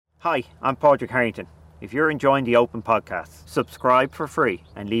Hi, I'm Padraig Harrington. If you're enjoying the Open podcast, subscribe for free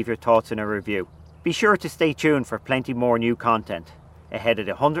and leave your thoughts in a review. Be sure to stay tuned for plenty more new content ahead of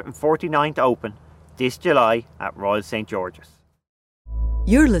the 149th Open this July at Royal St George's.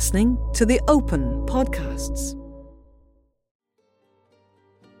 You're listening to the Open Podcasts.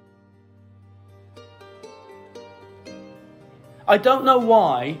 I don't know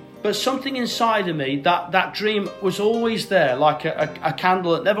why, but something inside of me, that dream was always there, like a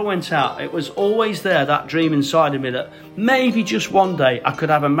candle that never went out. It was always there, that dream inside of me, that maybe just one day I could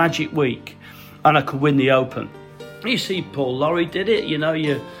have a magic week and I could win the Open. You see, Paul Lawrie did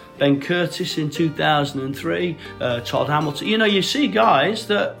it, Ben Curtis in 2003, Todd Hamilton. You see guys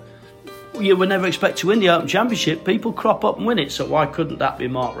that you would never expect to win the Open Championship. People crop up and win it, so why couldn't that be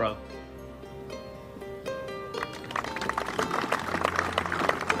Mark Roe?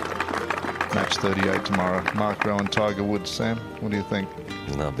 Match 38 tomorrow. Mark Roe and Tiger Woods. Sam, what do you think?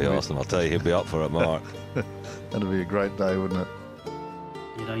 That'd be awesome. I'll tell you, he'll be up for it, Mark. That'd be a great day, wouldn't it?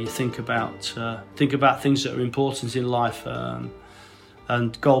 You think about things that are important in life,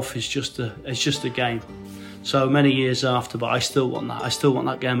 and golf is just a game. So many years after, but I still want that. I still want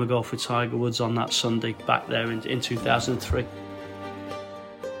that game of golf with Tiger Woods on that Sunday back there in 2003.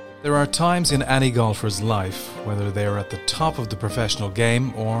 There are times in any golfer's life, whether they are at the top of the professional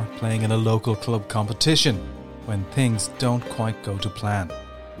game or playing in a local club competition, when things don't quite go to plan.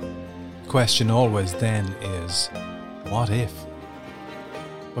 The question always then is, what if?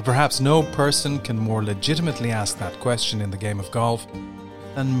 But perhaps no person can more legitimately ask that question in the game of golf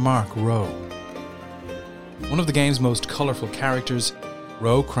than Mark Roe. One of the game's most colourful characters,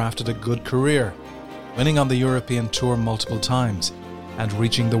 Roe crafted a good career, winning on the European Tour multiple times and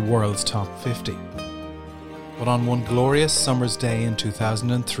reaching the world's top 50. But on one glorious summer's day in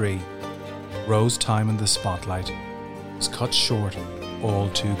 2003, Roe's time in the spotlight was cut short all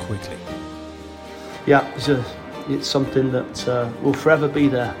too quickly. Yeah, it's something that will forever be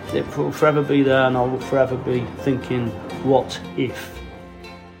there. It will forever be there, and I will forever be thinking, what if?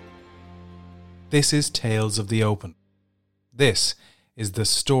 This is Tales of the Open. This is the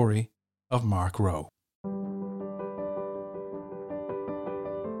story of Mark Roe.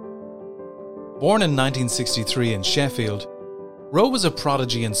 Born in 1963 in Sheffield, Roe was a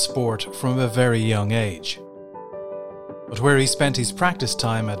prodigy in sport from a very young age. But where he spent his practice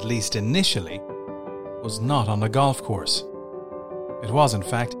time, at least initially, was not on a golf course. It was, in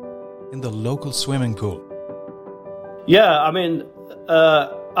fact, in the local swimming pool. Yeah,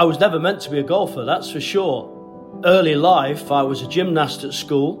 I was never meant to be a golfer, that's for sure. Early life, I was a gymnast at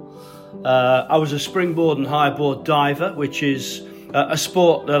school. I was a springboard and highboard diver, which is a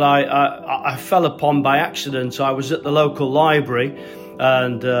sport that I fell upon by accident. I was at the local library,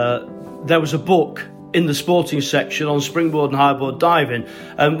 and there was a book in the sporting section on springboard and highboard diving,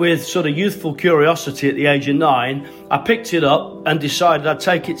 and with sort of youthful curiosity at the age of 9, I picked it up and decided I'd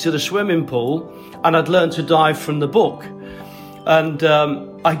take it to the swimming pool and I'd learn to dive from the book. And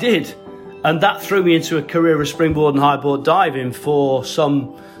I did, and that threw me into a career of springboard and highboard diving for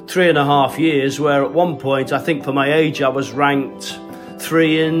some 3.5 years, where at one point, I think for my age, I was ranked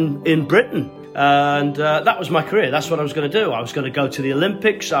 3 in Britain. And that was my career. That's what I was going to do. I was going to go to the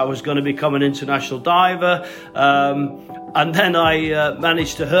Olympics. I was going to become an international diver. And then I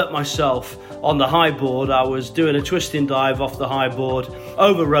managed to hurt myself on the high board. I was doing a twisting dive off the high board,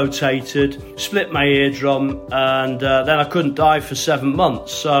 over-rotated, split my eardrum, and then I couldn't dive for 7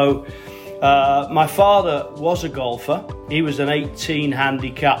 months. So my father was a golfer. He was an 18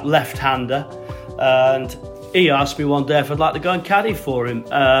 handicap left-hander, and he asked me one day if I'd like to go and caddy for him.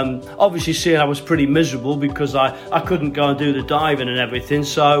 Obviously, seeing I was pretty miserable because I couldn't go and do the diving and everything.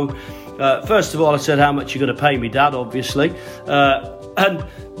 So, first of all, I said, "How much are you going to pay me, Dad?" Obviously,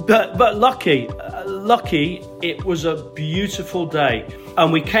 but lucky, it was a beautiful day,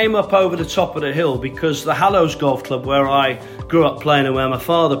 and we came up over the top of the hill because the Hallows Golf Club, where I grew up playing and where my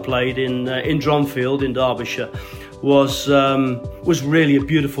father played in Dronfield in Derbyshire, was really a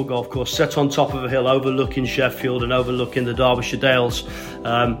beautiful golf course set on top of a hill overlooking Sheffield and overlooking the Derbyshire Dales.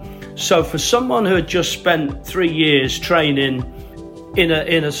 So for someone who had just spent 3 years training in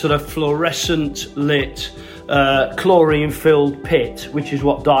a sort of fluorescent lit chlorine-filled pit, which is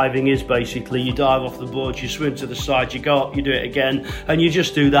what diving is basically. You dive off the board, you swim to the side, you go up, you do it again, and you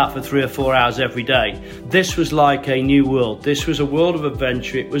just do that for 3 or 4 hours every day. This was like a new world. This was a world of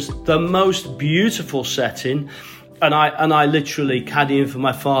adventure. It was the most beautiful setting, and I literally, caddying for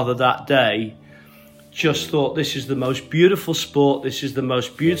my father that day, just thought, this is the most beautiful sport, this is the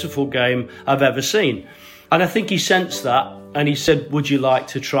most beautiful game I've ever seen. And I think he sensed that, and he said, would you like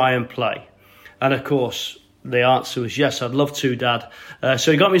to try and play? And of course, The answer was yes, I'd love to, Dad.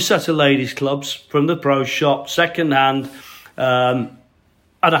 So he got me a set of ladies' clubs from the pro shop, second hand, and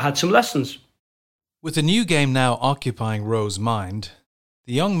I had some lessons. With the new game now occupying Roe's mind,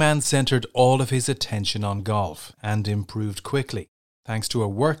 the young man centred all of his attention on golf and improved quickly, thanks to a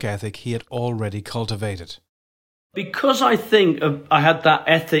work ethic he had already cultivated. Because I think I had that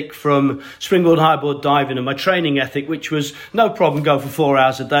ethic from springboard and highboard diving and my training ethic, which was no problem, go for 4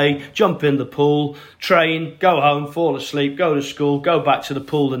 hours a day, jump in the pool, train, go home, fall asleep, go to school, go back to the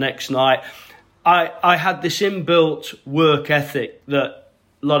pool the next night. I had this inbuilt work ethic that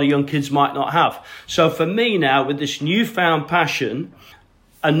a lot of young kids might not have. So for me now, with this newfound passion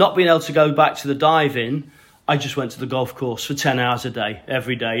and not being able to go back to the diving, I just went to the golf course for 10 hours a day,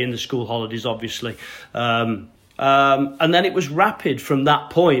 every day, in the school holidays, obviously. And then it was rapid from that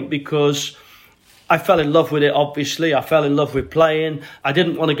point because I fell in love with it, obviously. I fell in love with playing. I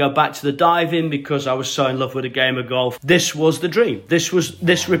didn't want to go back to the diving because I was so in love with the game of golf. This was the dream. This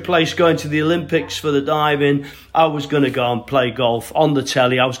replaced going to the Olympics for the diving. I was going to go and play golf on the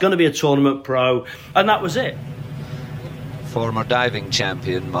telly. I was going to be a tournament pro, and that was it. Former diving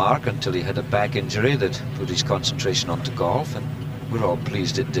champion Mark, until he had a back injury that put his concentration onto golf, and we're all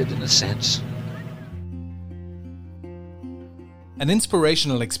pleased it did in a sense. An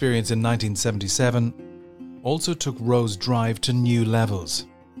inspirational experience in 1977 also took Roe's drive to new levels.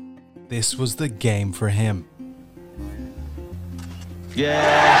 This was the game for him.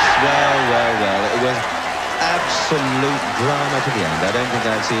 Yes, well. It was absolute drama to the end. I don't think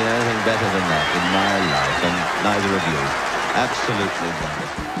I've seen anything better than that in my life, and neither of you. Absolutely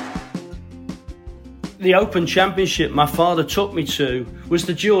wonderful. The Open Championship my father took me to was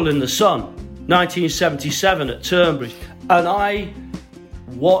the Duel in the Sun, 1977 at Turnberry. And I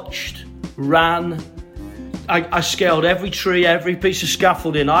watched, ran, I scaled every tree, every piece of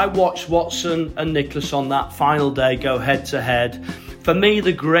scaffolding. I watched Watson and Nicklaus on that final day go head to head. For me,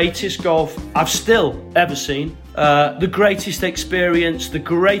 the greatest golf I've still ever seen, the greatest experience, the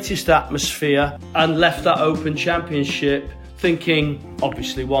greatest atmosphere, and left that Open Championship thinking,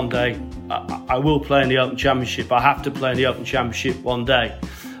 obviously one day I will play in the Open Championship. I have to play in the Open Championship one day.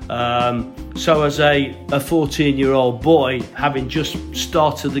 So as a 14-year-old boy, having just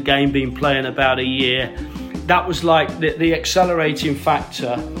started the game, been playing about a year, that was like the accelerating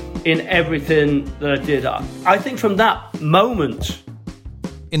factor in everything that I did. I think from that moment.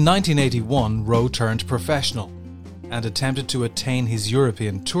 In 1981, Roe turned professional and attempted to attain his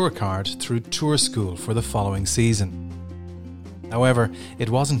European Tour card through Tour School for the following season. However, it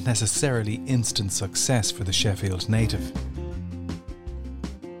wasn't necessarily instant success for the Sheffield native.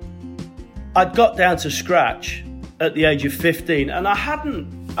 I'd got down to scratch at the age of 15 and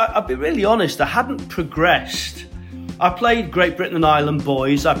I'll be really honest, I hadn't progressed. I played Great Britain and Ireland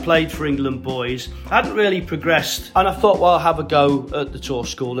boys, I played for England boys, I hadn't really progressed, and I thought, well, I'll have a go at the Tour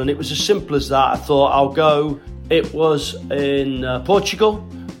School, and it was as simple as that. I thought, I'll go. It was in Portugal,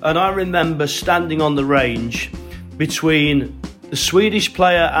 and I remember standing on the range between the Swedish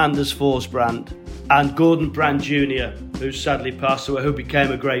player Anders Forsbrand and Gordon Brand Jr., who sadly passed away, who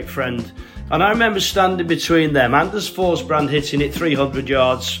became a great friend. And I remember standing between them, Anders Forsbrand hitting it 300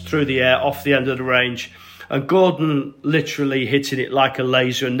 yards through the air off the end of the range, and Gordon literally hitting it like a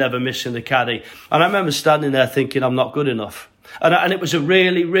laser and never missing the caddy. And I remember standing there thinking, I'm not good enough. And it was a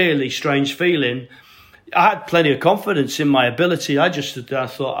really, really strange feeling. I had plenty of confidence in my ability. I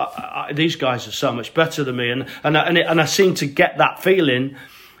thought, these guys are so much better than me. And I seemed to get that feeling.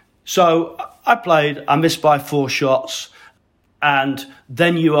 So I played, I missed by 4 shots. And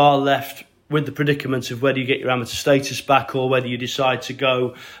then you are left with the predicament of whether you get your amateur status back or whether you decide to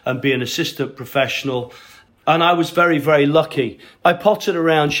go and be an assistant professional. And I was very, very lucky. I potted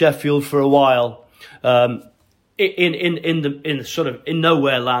around Sheffield for a while, in sort of in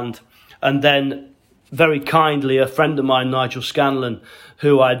nowhere land. And then very kindly, a friend of mine, Nigel Scanlon,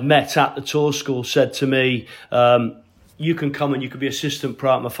 who I'd met at the Tour School, said to me, you can come and you could be assistant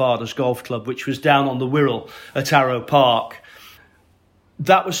pro at my father's golf club, which was down on the Wirral at Arrow Park.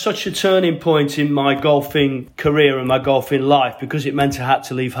 That was such a turning point in my golfing career and my golfing life because it meant I had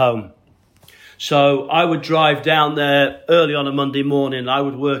to leave home. So I would drive down there early on a Monday morning. I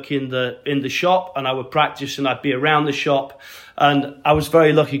would work in the shop and I would practice and I'd be around the shop. And I was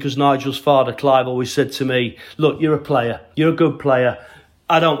very lucky because Nigel's father, Clive, always said to me, look, you're a player. You're a good player.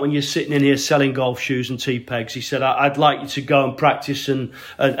 I don't want you sitting in here selling golf shoes and tee pegs. He said, I'd like you to go and practice and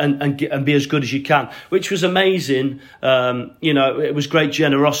be as good as you can, which was amazing. It was great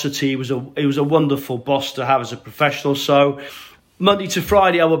generosity. He was a wonderful boss to have as a professional. So Monday to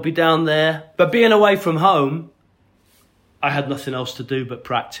Friday, I would be down there. But being away from home, I had nothing else to do but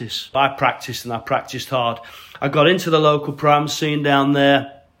practice. I practiced and I practiced hard. I got into the local pro scene down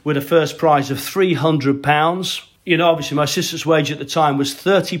there with a first prize of £300. You know, obviously my assistant's wage at the time was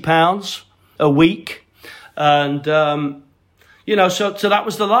 £30 a week. And, so that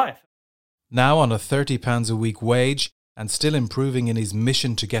was the life. Now on a £30 a week wage and still improving in his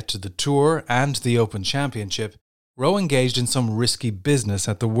mission to get to the Tour and the Open Championship, Roe engaged in some risky business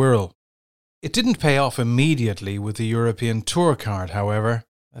at the Whirl. It didn't pay off immediately with the European Tour card, however,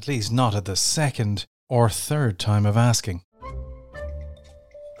 at least not at the second or third time of asking.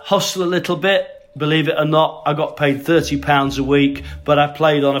 Hustle a little bit, believe it or not. I got paid £30 a week, but I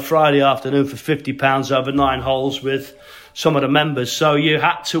played on a Friday afternoon for £50 over 9 holes with some of the members. So you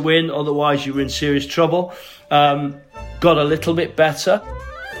had to win, otherwise you were in serious trouble. Got a little bit better.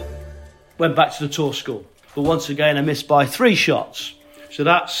 Went back to the tour school. But once again, I missed by 3 shots. So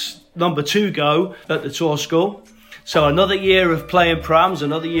that's number 2 go at the tour school. So another year of playing prams,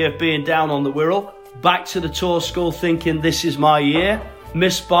 another year of being down on the Whirl. Back to the tour school thinking this is my year.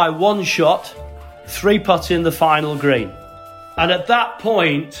 Missed by 1 shot, 3-putt in the final green. And at that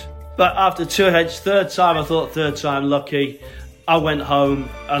point, but after 2 heads, third time, I thought third time lucky. I went home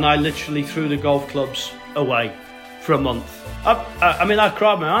and I literally threw the golf clubs away for a month. I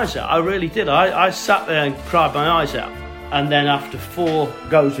cried my eyes out. I really did. I sat there and cried my eyes out. And then after 4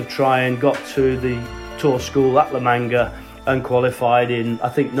 goes of trying, got to the tour school at La Manga and qualified in, I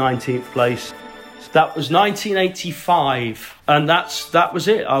think, 19th place. So that was 1985. And that was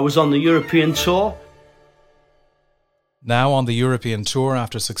it. I was on the European Tour. Now on the European Tour,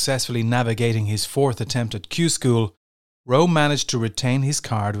 after successfully navigating his 4th attempt at Q School, Roe managed to retain his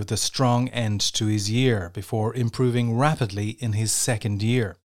card with a strong end to his year before improving rapidly in his 2nd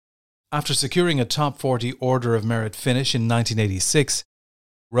year. After securing a top 40 Order of Merit finish in 1986,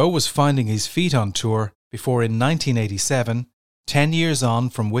 Roe was finding his feet on tour before in 1987, 10 years on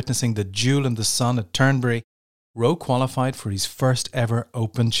from witnessing the Jewel in the Sun at Turnberry, Roe qualified for his first ever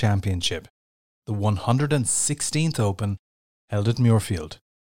Open Championship, the 116th Open held at Muirfield.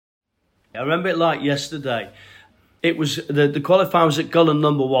 I remember it like yesterday. It was the qualifying was at Gullen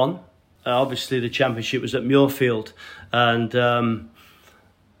number 1. Obviously the championship was at Muirfield. And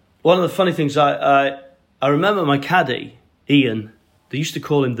one of the funny things, I remember my caddy, Ian, they used to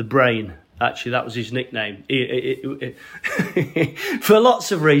call him the Brain. Actually, that was his nickname. For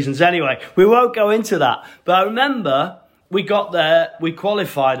lots of reasons. Anyway, we won't go into that. But I remember we got there, we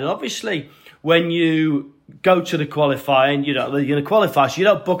qualified. And obviously, when you go to the qualifying, you're going to qualify, so you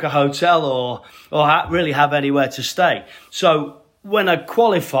don't book a hotel or really have anywhere to stay. So when I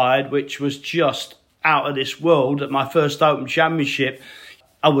qualified, which was just out of this world at my first Open Championship,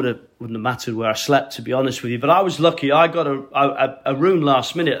 wouldn't have mattered where I slept, to be honest with you. But I was lucky. I got a room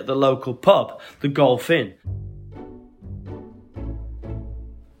last minute at the local pub, the Golf Inn.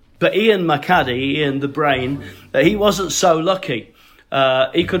 But Ian, my caddy, Ian the Brain, he wasn't so lucky.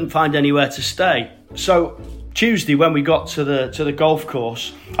 He couldn't find anywhere to stay. So Tuesday, when we got to the golf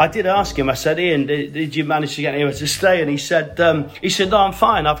course, I did ask him. I said, Ian, did you manage to get anywhere to stay? And he said, no, I'm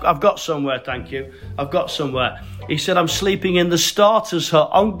fine. I've got somewhere, thank you. I've got somewhere. He said, I'm sleeping in the starter's hut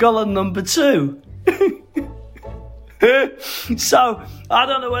on Gullen number 2. So I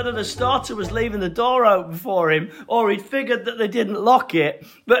don't know whether the starter was leaving the door open for him or he'd figured that they didn't lock it,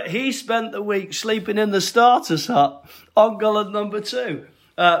 but he spent the week sleeping in the starter's hut on Gullen number 2.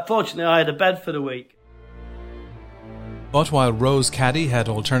 Fortunately, I had a bed for the week. But while Roe's caddy had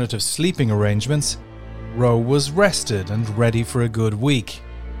alternative sleeping arrangements, Roe was rested and ready for a good week.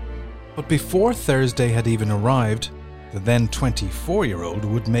 But before Thursday had even arrived, the then 24-year-old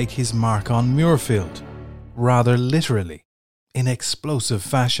would make his mark on Muirfield, rather literally, in explosive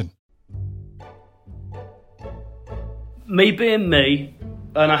fashion. Me being me,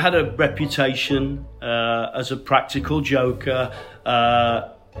 and I had a reputation as a practical joker,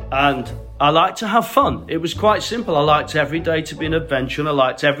 and I like to have fun. It was quite simple. I liked every day to be an adventure, and I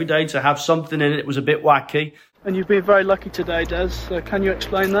liked every day to have something in it. It was a bit wacky. And you've been very lucky today, Des. Can you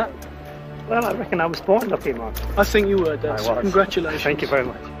explain that? Well, I reckon I was born lucky, Mark. I think you were, Des. I was. Congratulations. Thank you very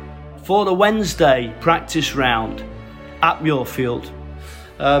much. For the Wednesday practice round at Muirfield,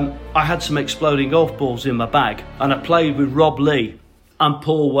 I had some exploding golf balls in my bag, and I played with Rob Lee and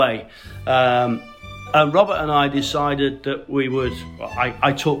Paul Way. And Robert and I decided that we would,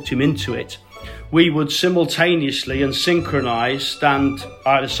 I talked him into it, we would simultaneously and synchronise stand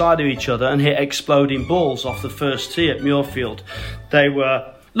either side of each other and hit exploding balls off the first tee at Muirfield. They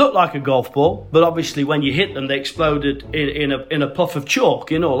looked like a golf ball, but obviously when you hit them, they exploded in a puff of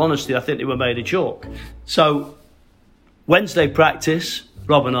chalk. In all honesty, I think they were made of chalk. So Wednesday practice,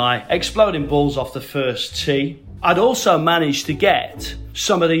 Rob and I, exploding balls off the first tee. I'd also managed to get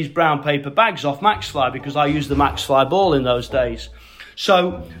some of these brown paper bags off MaxFly because I used the MaxFly ball in those days.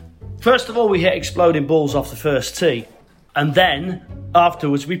 So, first of all, we hit exploding balls off the first tee. And then,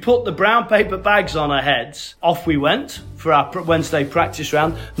 afterwards, we put the brown paper bags on our heads. Off we went for our Wednesday practice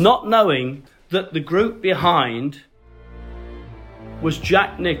round, not knowing that the group behind was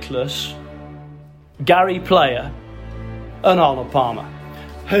Jack Nicklaus, Gary Player, and Arnold Palmer,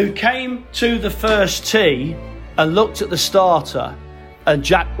 who came to the first tee and looked at the starter, and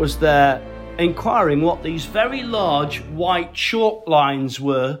Jack was there inquiring what these very large white chalk lines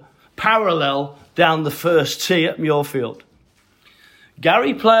were parallel down the first tee at Muirfield.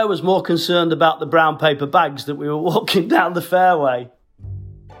 Gary Player was more concerned about the brown paper bags that we were walking down the fairway.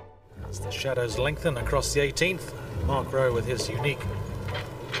 As the shadows lengthen across the 18th, Mark Roe with his unique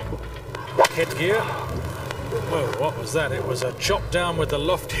headgear. Whoa, what was that? It was a chop down with the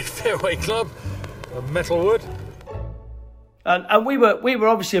lofted fairway club of metalwood. And we were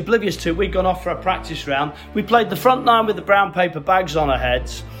obviously oblivious to it. We'd gone off for a practice round. We played the front nine with the brown paper bags on our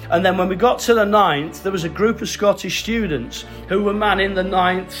heads. And then when we got to the 9th, there was a group of Scottish students who were manning the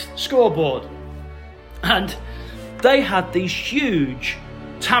 9th scoreboard. And they had these huge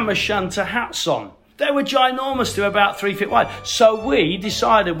tam o' shanter hats on. They were ginormous, they were about 3 feet wide. So we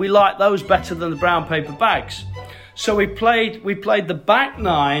decided we liked those better than the brown paper bags. So we played the back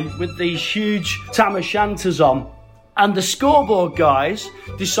nine with these huge tam o' shanters on. And the scoreboard guys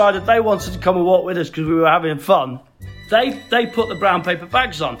decided they wanted to come and walk with us because we were having fun. They put the brown paper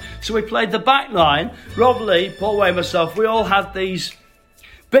bags on. So we played the back nine. Rob Lee, Paul Way, myself, we all had these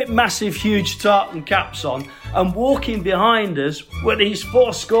bit massive, huge tartan caps on. And walking behind us were these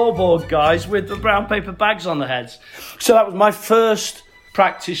 4 scoreboard guys with the brown paper bags on their heads. So that was my first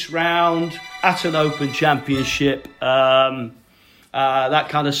practice round at an Open Championship. That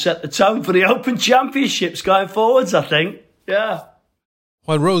kind of set the tone for the Open Championships going forwards, I think. Yeah.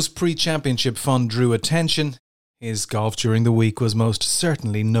 While Roe's pre-championship fun drew attention, his golf during the week was most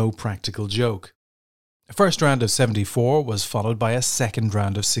certainly no practical joke. A first round of 74 was followed by a second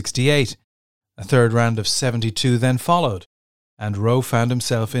round of 68. A third round of 72 then followed, and Roe found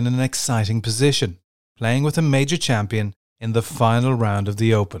himself in an exciting position, playing with a major champion in the final round of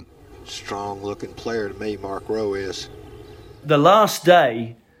the Open. Strong-looking player to me, Mark Roe is. The last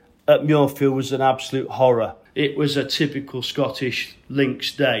day at Muirfield was an absolute horror. It was a typical Scottish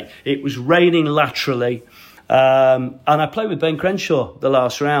links day. It was raining laterally, and I played with Ben Crenshaw the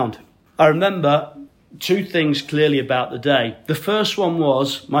last round. I remember 2 things clearly about the day. The first one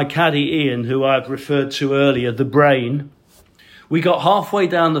was my caddy Ian, who I've referred to earlier, the brain. We got halfway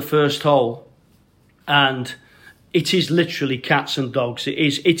down the first hole, and it is literally cats and dogs.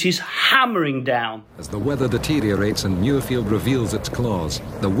 It is hammering down. As the weather deteriorates and Muirfield reveals its claws,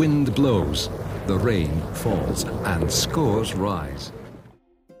 the wind blows, the rain falls, and scores rise.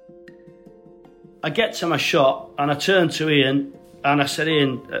 I get to my shot and I turn to Ian and I said,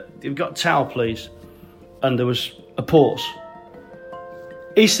 Ian, you've got a towel, please? And there was a pause.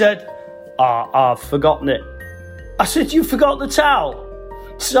 He said, I've forgotten it. I said, you forgot the towel?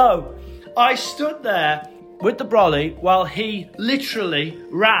 So I stood there with the brolly while he literally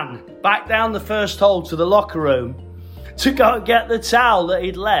ran back down the first hole to the locker room to go and get the towel that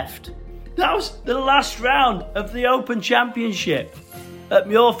he'd left. That was the last round of the Open Championship at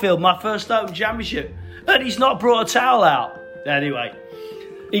Muirfield, my first Open Championship, and he's not brought a towel out. Anyway,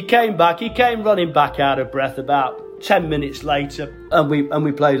 he came running back out of breath about 10 minutes later, and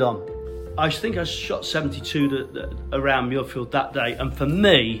we played on. I think I shot 72 around Muirfield that day, and for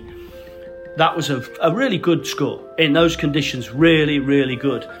me, that was a really good score. In those conditions, really, really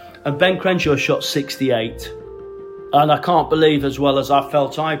good. And Ben Crenshaw shot 68. And I can't believe, as well as I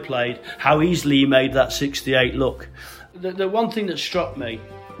felt I played, how easily he made that 68 look. The one thing that struck me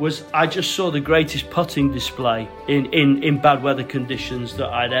was I just saw the greatest putting display in bad weather conditions that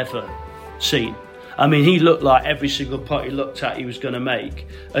I'd ever seen. I mean, he looked like every single putt he looked at he was going to make,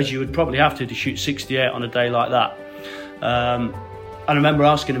 as you would probably have to shoot 68 on a day like that. I remember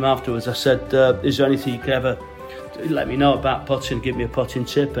asking him afterwards, I said, is there anything you could ever let me know about putting, give me a putting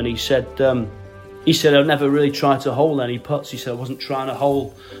tip? And he said, I've never really tried to hole any putts. He said, I wasn't trying to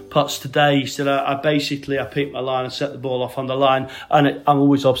hole putts today. He said, I picked my line and set the ball off on the line, and I'm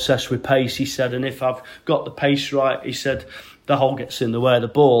always obsessed with pace, he said, and if I've got the pace right, he said, the hole gets in the way of the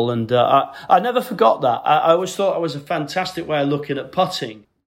ball. And I never forgot that. I always thought it was a fantastic way of looking at putting.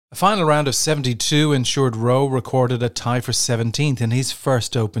 A final round of 72 ensured Roe recorded a tie for 17th in his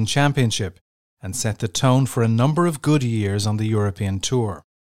first Open Championship and set the tone for a number of good years on the European Tour.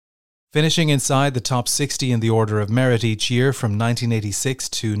 Finishing inside the top 60 in the order of merit each year from 1986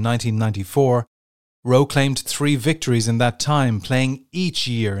 to 1994, Roe claimed 3 victories in that time, playing each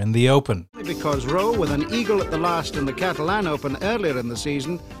year in the Open. Because Roe, with an eagle at the last in the Catalan Open earlier in the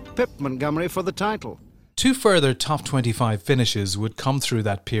season, pipped Montgomery for the title. 2 further top 25 finishes would come through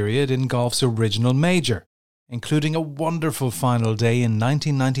that period in golf's original major, including a wonderful final day in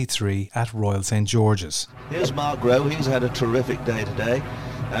 1993 at Royal St George's. Here's Mark Roe. He's had a terrific day today.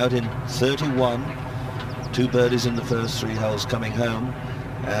 Out in 31, 2 birdies in the first 3 holes coming home.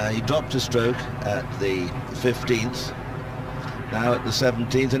 He dropped a stroke at the 15th, now at the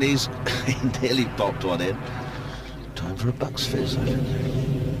 17th, and he nearly popped one in. Time for a Bucks Fizz, I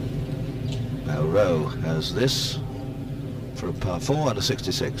think. Now Roe has this for a par 4 and a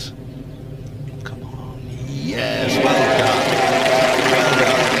 66. Come on. Yes, well done. Well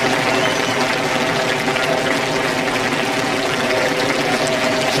done.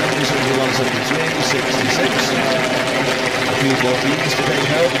 71, 73, 66. A few more beats to take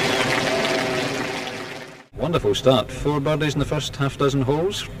home. Wonderful start. 4 birdies in the first half dozen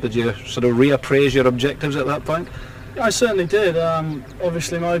holes. Did you sort of reappraise your objectives at that point? I certainly did.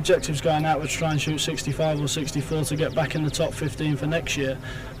 Obviously my objectives going out was to try and shoot 65 or 64 to get back in the top 15 for next year.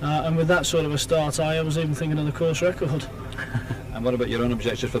 And with that sort of a start, I was even thinking of the course record. And what about your own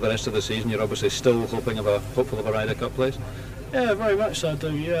objectives for the rest of the season? You're obviously still hopeful of a Ryder Cup place? Yeah, very much so,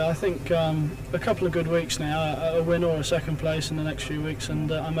 Doug. Yeah, I think a couple of good weeks now, a win or a second place in the next few weeks,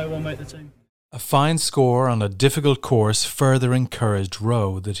 and I may well make the team. A fine score on a difficult course further encouraged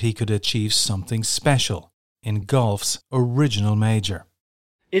Roe that he could achieve something special in golf's original major.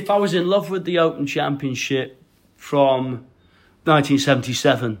 If I was in love with the Open Championship from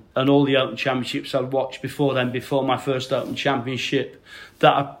 1977 and all the Open Championships I'd watched before then, before my first Open Championship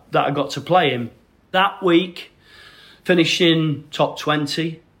that I got to play in, that week, finishing top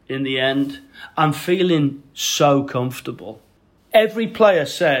 20 in the end, I'm feeling so comfortable. Every player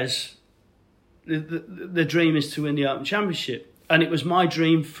says the dream is to win the Open Championship. And it was my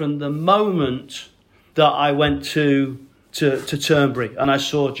dream from the moment that I went to Turnberry and I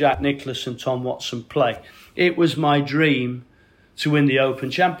saw Jack Nicklaus and Tom Watson play. It was my dream to win the Open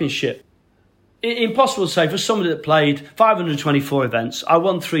Championship. Impossible to say, for somebody that played 524 events, I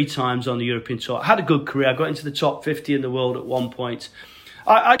won 3 times on the European Tour. I had a good career. I got into the top 50 in the world at one point.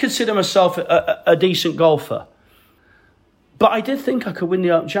 I consider myself a decent golfer. But I did think I could win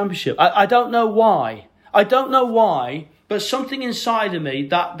the Open Championship. I don't know why. But something inside of me,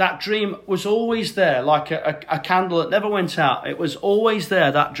 that dream was always there, like a candle that never went out. It was always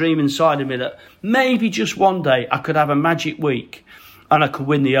there, that dream inside of me, that maybe just one day I could have a magic week and I could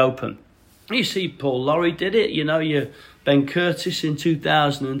win the Open. You see Paul Lawrie did it, you Ben Curtis in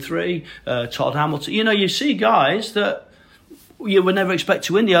 2003, Todd Hamilton. You see guys that you would never expect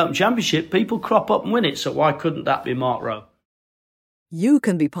to win the Open Championship. People crop up and win it, so why couldn't that be Mark Roe? You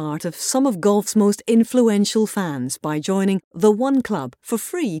can be part of some of golf's most influential fans by joining the One Club for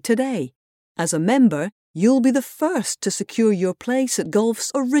free today. As a member, you'll be the first to secure your place at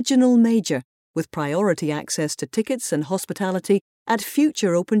golf's original major, with priority access to tickets and hospitality at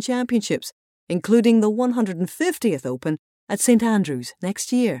future Open Championships, including the 150th Open at St Andrews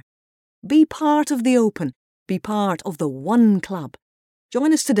next year. Be part of the Open. Be part of the One Club.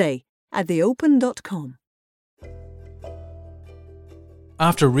 Join us today at theopen.com.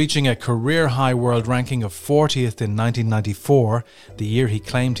 After reaching a career-high world ranking of 40th in 1994, the year he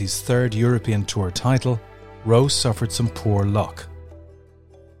claimed his 3rd European Tour title, Roe suffered some poor luck.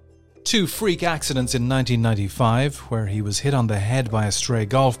 2 freak accidents in 1995, where he was hit on the head by a stray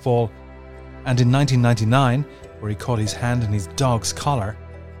golf ball, and in 1999, where he caught his hand in his dog's collar,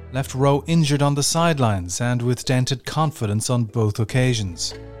 left Roe injured on the sidelines and with dented confidence on both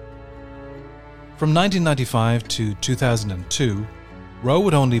occasions. From 1995 to 2002, Roe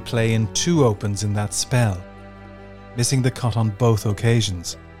would only play in 2 Opens in that spell, missing the cut on both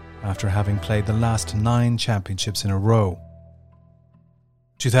occasions after having played the last 9 championships in a row.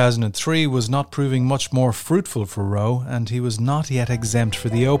 2003 was not proving much more fruitful for Roe, and he was not yet exempt for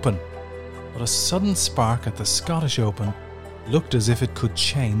the Open. But a sudden spark at the Scottish Open looked as if it could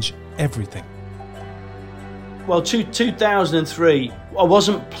change everything. Well, 2003, I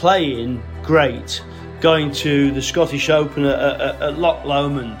wasn't playing great going to the Scottish Open at Loch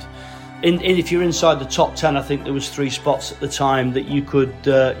Lomond. If you're inside the top 10, I think there was 3 spots at the time that you could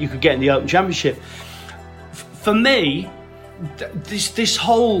get in the Open Championship. For me, this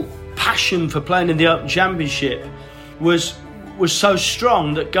whole passion for playing in the Open Championship was so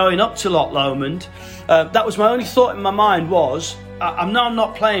strong that going up to Loch Lomond, that was my only thought in my mind was, I know I'm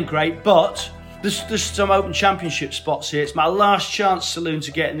not playing great, but There's some Open Championship spots here. It's my last chance, Saloon,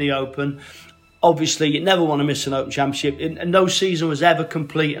 to get in the Open. Obviously, you never want to miss an Open Championship. And no season was ever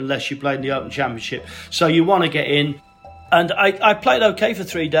complete unless you played in the Open Championship. So you want to get in. And I played okay for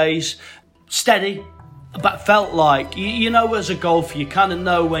 3 days. Steady. But felt like, you know, as a golfer, you kind of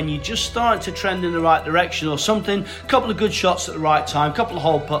know when you're just starting to trend in the right direction or something. A couple of good shots at the right time, a couple of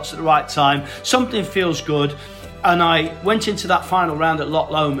hole putts at the right time. Something feels good. And I went into that final round at Loch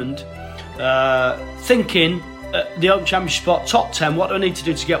Lomond thinking, the Open Championship spot, top 10, what do I need to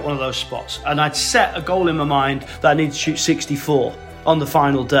do to get one of those spots? And I'd set a goal in my mind that I need to shoot 64 on the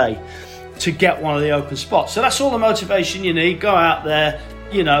final day to get one of the Open spots. So that's all the motivation you need. Go out there,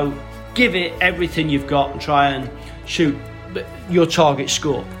 you know, give it everything you've got and try and shoot your target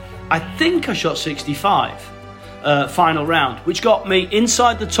score. I think I shot 65 final round, which got me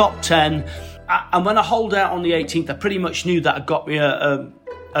inside the top 10. And when I holed out on the 18th, I pretty much knew that had got me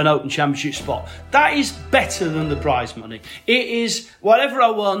an Open Championship spot. That is better than the prize money. It is whatever I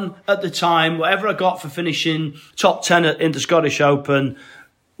won at the time, whatever I got for finishing top 10 in the Scottish Open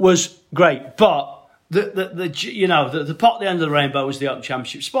was great. But the pot at the end of the rainbow was the Open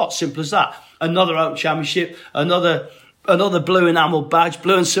Championship spot. Simple as that. Another Open Championship, another blue enamel badge,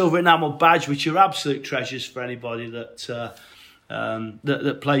 blue and silver enamel badge, which are absolute treasures for anybody that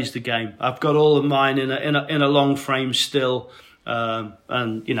plays the game. I've got all of mine in a long frame still,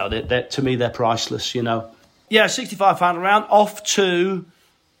 and you know, to me they're priceless. You know, 65 final round, off to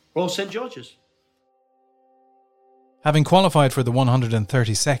Royal St George's. Having qualified for the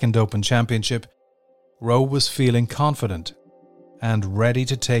 132nd Open Championship, Roe was feeling confident and ready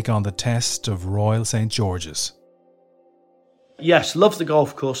to take on the test of Royal St George's. Yes, love the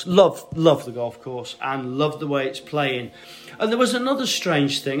golf course, love the golf course, and love the way it's playing. And there was another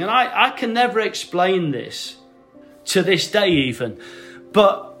strange thing, and I can never explain this to this day even,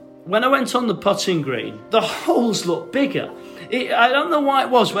 but when I went on the putting green, the holes looked bigger. I don't know why it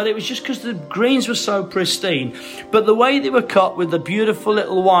was, whether it was just because the greens were so pristine, but the way they were cut with the beautiful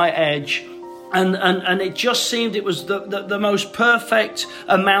little white edge, and it just seemed it was the most perfect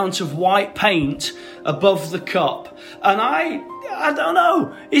amount of white paint above the cup. And I don't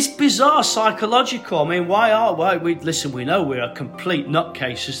know, it's bizarre, psychological. I mean, we know we're a complete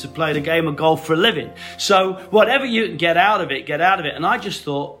nutcases to play the game of golf for a living. So whatever you can get out of it, get out of it. And I just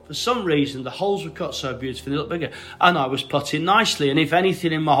thought, for some reason, the holes were cut so beautifully, they looked bigger. And I was putting nicely. And if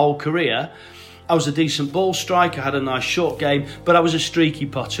anything in my whole career, I was a decent ball striker, I had a nice short game, but I was a streaky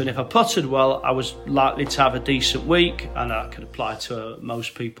putter. And if I putted well, I was likely to have a decent week, and that could apply to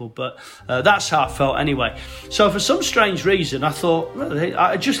most people. But that's how I felt anyway. So for some strange reason, I thought, well,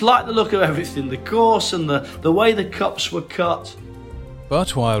 I just like the look of everything, the course and the way the cups were cut.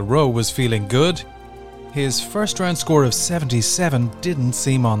 But while Roe was feeling good, his first round score of 77 didn't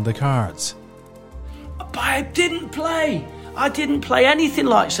seem on the cards. But I didn't play anything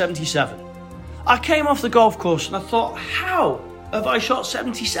like 77. I came off the golf course and I thought, how have I shot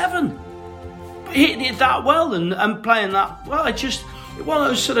 77? Hitting it that well and playing that well. One of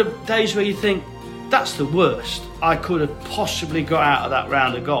those sort of days where you think, that's the worst I could have possibly got out of that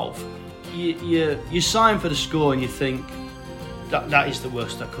round of golf. You sign for the score and you think, that is the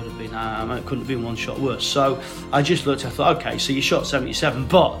worst I could have been. It couldn't have been one shot worse. So I just looked, I thought, okay, so you shot 77,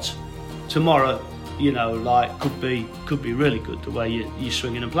 but tomorrow, you know, like could be really good the way you're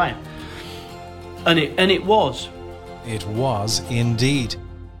swinging and playing. And it was. It was indeed.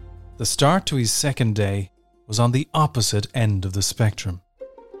 The start to his second day was on the opposite end of the spectrum.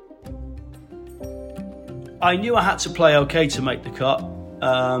 I knew I had to play okay to make the cut.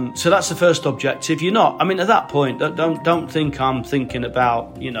 So that's the first objective. You're not, I mean, at that point, don't think I'm thinking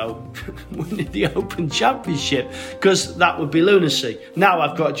about, you know, winning the Open Championship, because that would be lunacy. Now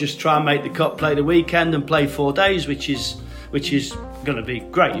I've got to just try and make the cut, play the weekend and play 4 days, which is going to be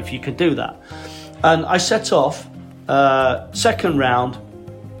great if you can do that. And I set off, second round,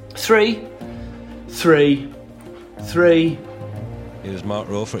 3. Here's Mark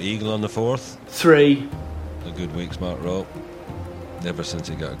Roe for eagle on the 4th. 3. A good week's Mark Roe, ever since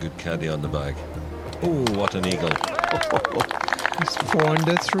he got a good caddy on the bag. Oh, what an eagle. He's 4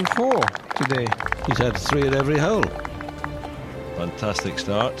 under through 4 today. He's had 3 at every hole. Fantastic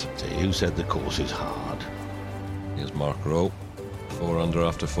start. See, who said the course is hard? Here's Mark Roe, 4 under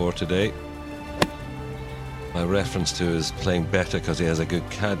after 4 today. My reference to is playing better because he has a good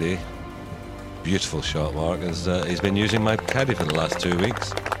caddy. Beautiful shot, Mark. He's been using my caddy for the last 2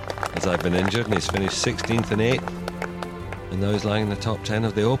 weeks as I've been injured, and he's finished 16th and 8th, and now he's lying in the top 10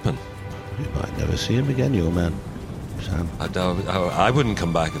 of the Open. You might never see him again, your man, Sam. I wouldn't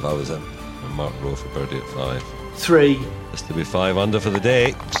come back if I was a Mark Roe for birdie at 5. 3. Has to be 5 under for the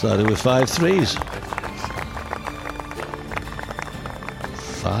day. Starting with 5 threes.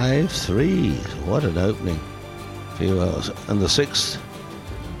 5 threes. What an opening. And the 6th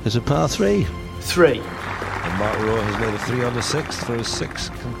is a par 3. 3. And Mark Roe has made a 3 on the 6th for his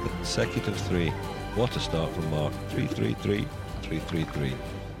 6th consecutive 3. What a start from Mark. 3-3-3, 3-3-3.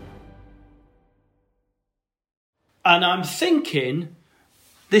 And I'm thinking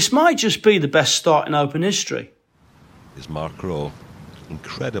this might just be the best start in Open history. Is Mark Roe,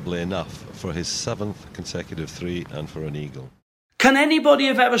 incredibly enough, for his 7th consecutive 3 and for an eagle. Can anybody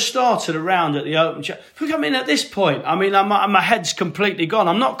have ever started a round at the Open? I mean, at this point, my head's completely gone.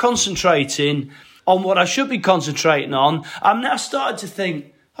 I'm not concentrating on what I should be concentrating on. I'm now starting to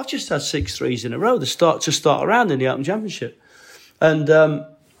think, I've just had 6 threes in a row to start a round in the Open Championship. And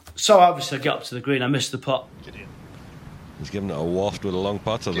so obviously I get up to the green, I missed the putt. He's given it a waft with a long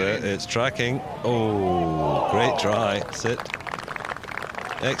putter there. It's tracking. Oh, great try. That's it.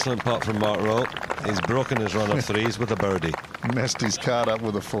 Excellent putt from Mark Roe. He's broken his run of threes with a birdie. Messed his card up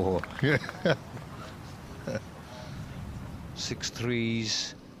with a 4. 6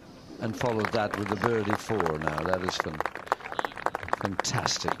 threes and followed that with a birdie 4 now. That is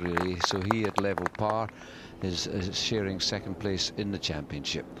fantastic, really. So he at level par is sharing second place in the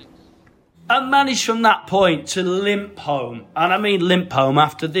championship. And managed from that point to limp home. And I mean limp home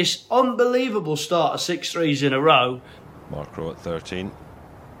after this unbelievable start of 6 threes in a row. Mark Roe at 13.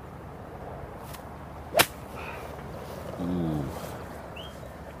 Ooh.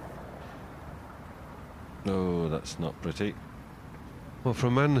 Oh, that's not pretty. Well, for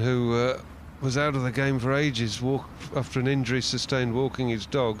a man who was out of the game for ages, after an injury sustained walking his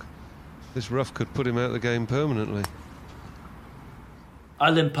dog, this rough could put him out of the game permanently. I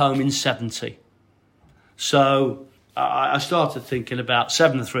limp home in 70. So I started thinking about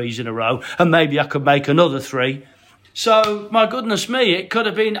 7 threes in a row, and maybe I could make another 3. So, my goodness me, it could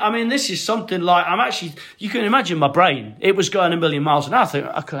have been, this is something like, you can imagine my brain. It was going a million miles an hour. I think,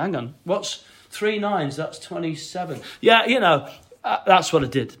 okay, hang on, what's 3 nines? That's 27. Yeah, that's what I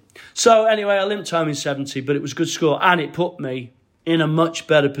did. So, anyway, I limped home in 70, but it was a good score, and it put me in a much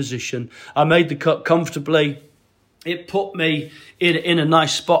better position. I made the cut comfortably. It put me in a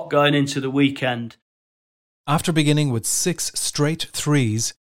nice spot going into the weekend. After beginning with 6 straight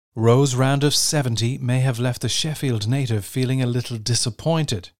threes, Roe's round of 70 may have left the Sheffield native feeling a little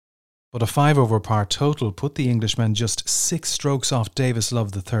disappointed. But a 5 over par total put the Englishman just 6 strokes off Davis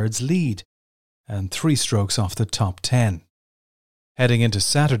Love III's lead and 3 strokes off the top 10. Heading into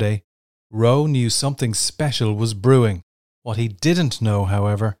Saturday, Roe knew something special was brewing. What he didn't know,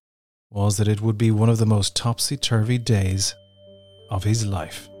 however, was that it would be one of the most topsy-turvy days of his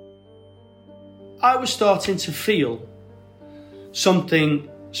life. I was starting to feel something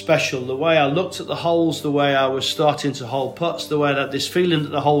special. The way I looked at the holes, the way I was starting to hole putts, the way that this feeling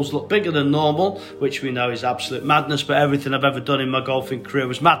that the holes look bigger than normal, which we know is absolute madness, but everything I've ever done in my golfing career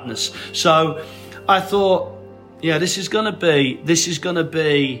was madness. So I thought, yeah, this is going to be a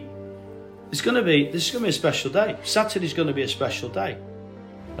special day. Saturday's going to be a special day.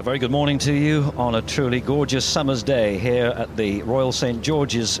 A very good morning to you on a truly gorgeous summer's day here at the Royal St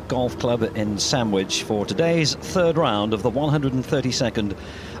George's Golf Club in Sandwich for today's 3rd round of the 132nd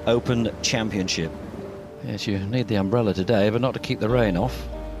Open Championship. Yes, you need the umbrella today, but not to keep the rain off.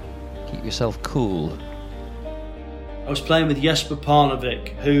 Keep yourself cool. I was playing with Jesper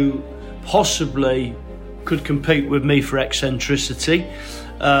Parnevik, who possibly could compete with me for eccentricity.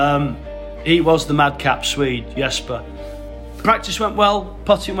 He was the madcap Swede, Jesper. Practice went well,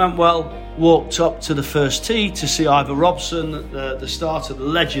 putting went well, walked up to the first tee to see Ivor Robson, the starter, the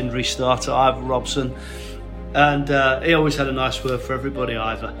legendary starter, Ivor Robson. And he always had a nice word for everybody,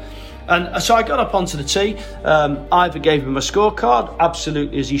 Ivor. And so I got up onto the tee. Ivor gave him a scorecard,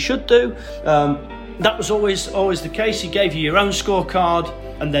 absolutely as he should do. That was always the case. He gave you your own scorecard,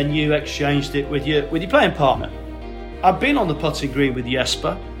 and then you exchanged it with your playing partner. I'd been on the putting green with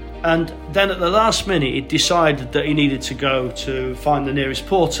Jesper, and then at the last minute he decided that he needed to go to find the nearest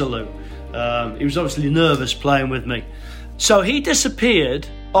Portaloo. He was obviously nervous playing with me. So he disappeared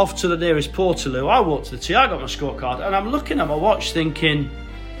off to the nearest Portaloo. I walked to the tee, I got my scorecard, and I'm looking at my watch thinking,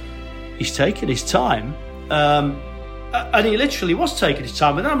 he's taking his time. And he literally was taking his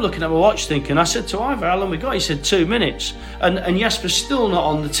time. And then I'm looking at my watch thinking, I said to Ivor, how long we got? He said 2 minutes. And Jesper's still not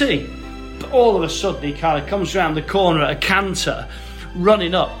on the tee. But all of a sudden he kind of comes around the corner at a canter,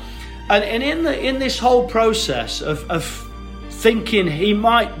 running up. And in this whole process of thinking he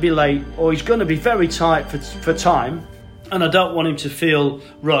might be late or he's going to be very tight for time, and I don't want him to feel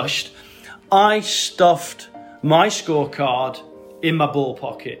rushed, I stuffed my scorecard in my ball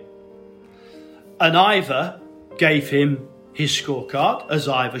pocket. And Ivor gave him his scorecard, as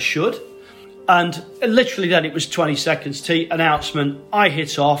Ivor should. And literally then it was 20 seconds T, announcement, I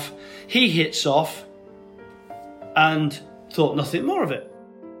hit off, he hits off, and thought nothing more of it.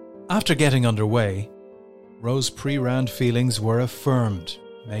 After getting underway, Roe's pre-round feelings were affirmed,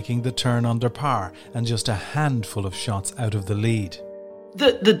 making the turn under par and just a handful of shots out of the lead.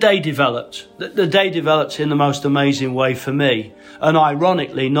 The day developed. The day developed in the most amazing way for me, and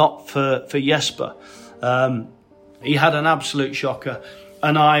ironically not for Jesper. He had an absolute shocker,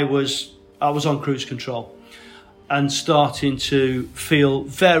 and I was on cruise control and starting to feel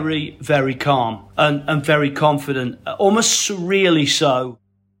very, very calm and very confident, almost surreally so.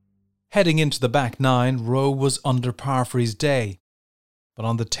 Heading into the back nine, Roe was under par for his day. But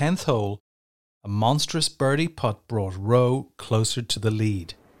on the 10th hole, a monstrous birdie putt brought Roe closer to the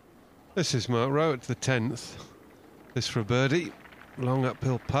lead. This is Mark Roe at the 10th. This for a birdie. Long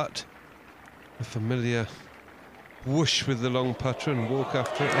uphill putt. A familiar whoosh with the long putter and walk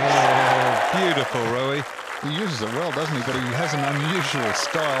after it. Oh, beautiful, Roe. He uses it well, doesn't he? But he has an unusual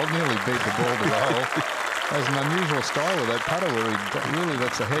style. Nearly beat the ball to the hole. Has an unusual style with that putter where he really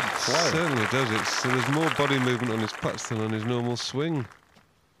lets the head flow. Certainly does. There's more body movement on his putts than on his normal swing.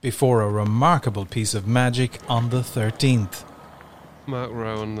 Before a remarkable piece of magic on the 13th. Mark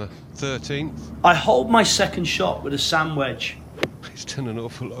Roe on the 13th. I hold my second shot with a sand wedge. He's done an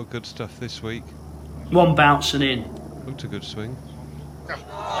awful lot of good stuff this week. One bouncing in. Looked a good swing.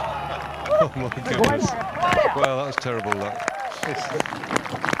 Oh my goodness. Well, that was terrible luck.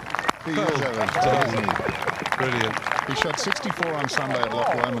 He is having brilliant. He shot 64 on Sunday at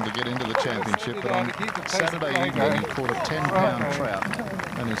Loch Lomond to get into the championship, but on Saturday evening he caught a 10-pound trout,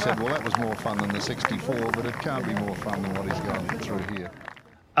 and he said, well, that was more fun than the 64, but it can't be more fun than what he's going through here.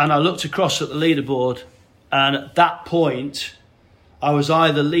 And I looked across at the leaderboard, and at that point I was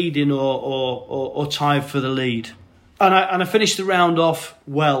either leading or tied for the lead. And I finished the round off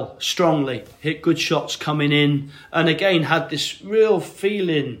well, strongly, hit good shots coming in, and again had this real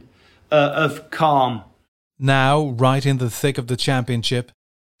feeling of calm. Now, right in the thick of the championship,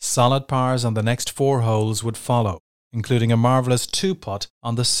 solid pars on the next 4 holes would follow, including a marvellous 2-putt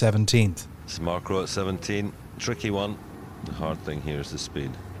on the 17th. It's Mark Roe at 17, tricky one. The hard thing here is the speed.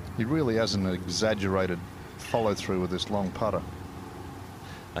 He really has an exaggerated follow-through with this long putter.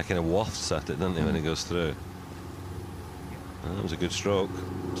 I kind of wafts at it, doesn't he, when it goes through. That was a good stroke.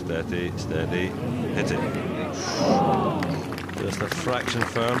 Steady, steady. Hit it. Just a fraction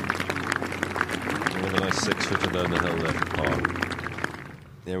firm. With a nice 6-footer down the hill there for par.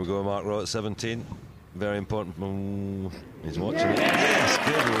 There we go, Mark Roe at 17. Very important. He's watching it. Yes,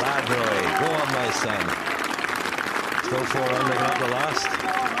 good lad, Roy. Go on, my son. Still 4 under up the last.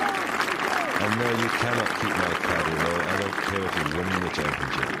 And no, you cannot keep my caddy, Roy. I don't care if he's winning the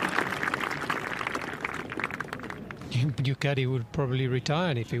championship. Your caddy would probably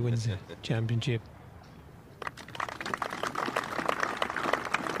retire if he wins the championship.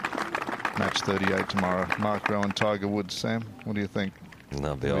 Match 38 tomorrow. Mark Roe and Tiger Woods. Sam, what do you think?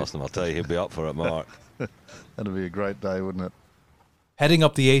 That'd be awesome. I'll tell you, he'll be up for it, Mark. That'd be a great day, wouldn't it? Heading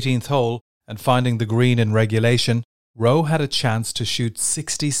up the 18th hole and finding the green in regulation, Roe had a chance to shoot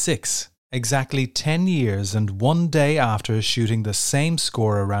 66, exactly 10 years and 1 day after shooting the same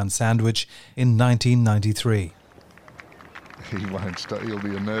score around Sandwich in 1993. He won't stop. He'll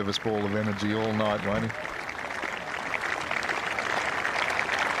be a nervous ball of energy all night, won't he?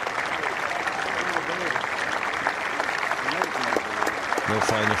 No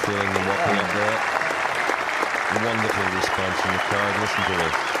finer feeling than walking up there. A wonderful response from the crowd. Listen to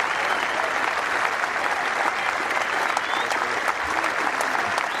this.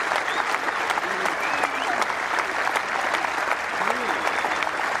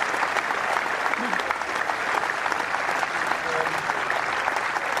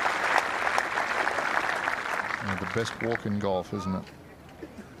 Best walk in golf, isn't it?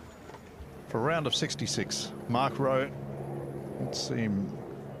 For a round of 66, Mark Roe. Let's see him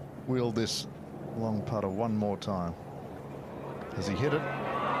wheel this long putter one more time. Has he hit it?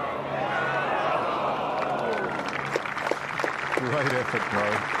 Great effort,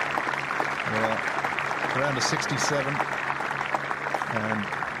 Roe. Well, round of 67, and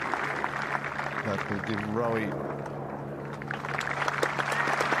that will give Roe.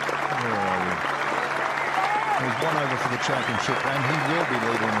 He's 1 over for the championship, and he will be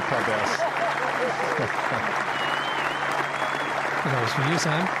leading the clubhouse. That was for you,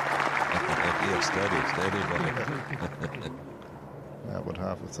 Sam. Yeah, steady. Outward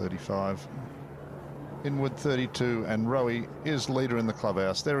half of 35. Inward 32, and Roe is leader in the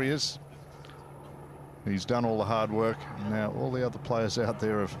clubhouse. There he is. He's done all the hard work. Now all the other players out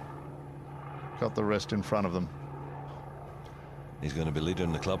there have got the rest in front of them. He's going to be leader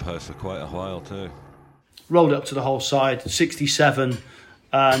in the clubhouse for quite a while too. Rolled up to the whole side, 67,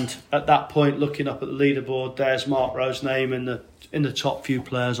 and at that point, looking up at the leaderboard, there's Mark Roe's name in the top few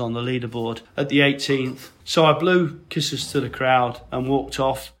players on the leaderboard at the 18th. So I blew kisses to the crowd and walked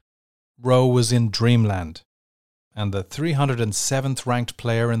off. Roe was in dreamland, and the 307th ranked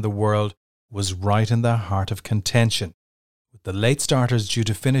player in the world was right in the heart of contention, with the late starters due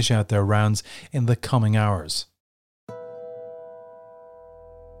to finish out their rounds in the coming hours.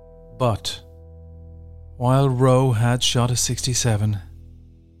 But while Roe had shot a 67,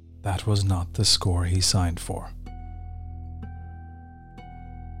 that was not the score he signed for.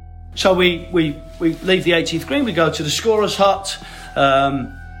 So we leave the 18th green, we go to the scorer's hut.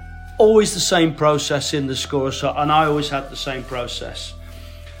 Always the same process in the scorer's hut, and I always had the same process.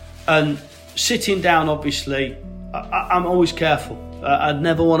 And sitting down, obviously, I'm always careful. I'd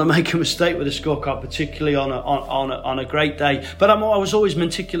never want to make a mistake with a scorecard, particularly on a great day. But I was always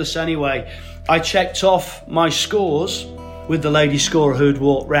meticulous anyway. I checked off my scores with the lady scorer who'd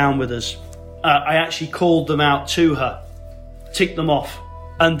walked round with us. I actually called them out to her, ticked them off,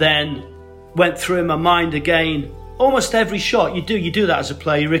 and then went through in my mind again. Almost every shot you do that as a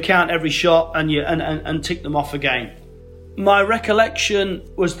player. You recount every shot and tick them off again. My recollection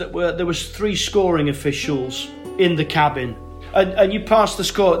was that there was 3 scoring officials in the cabin. And you pass the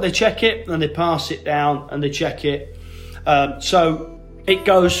score, they check it, and they pass it down, and they check it. So it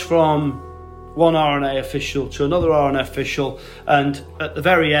goes from one RNA official to another RNA official, and at the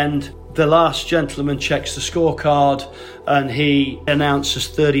very end, the last gentleman checks the scorecard, and he announces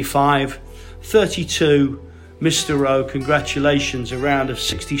 35, 32, Mr. Roe, congratulations, a round of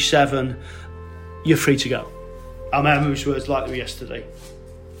 67, you're free to go. I remember his words like they were yesterday.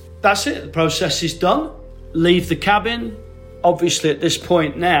 That's it, the process is done. Leave the cabin. Obviously, at this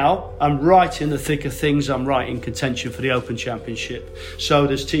point now, I'm right in the thick of things. I'm right in contention for the Open Championship. So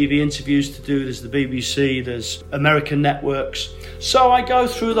there's TV interviews to do, there's the BBC, there's American networks. So I go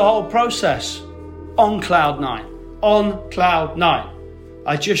through the whole process on cloud 9. On cloud 9.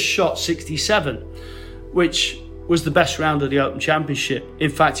 I just shot 67, which was the best round of the Open Championship.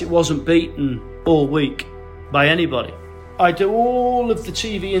 In fact, it wasn't beaten all week by anybody. I do all of the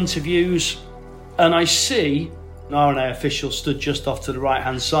TV interviews, and I see an RNA official stood just off to the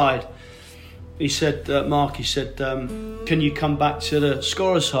right-hand side. He said, Mark, can you come back to the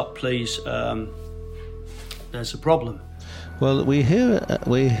scorer's hut, please? There's a problem. Well, we hear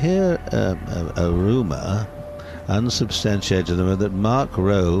a rumour, unsubstantiated rumour, that Mark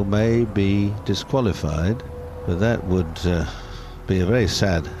Roe may be disqualified, but that would be a very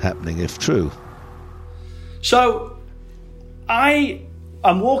sad happening if true. So I'm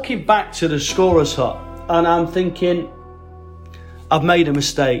walking back to the scorer's hut, and I'm thinking, I've made a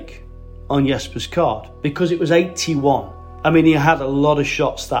mistake on Jesper's card, because it was 81. I mean, he had a lot of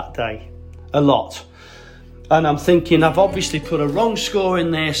shots that day, a lot. And I'm thinking, I've obviously put a wrong score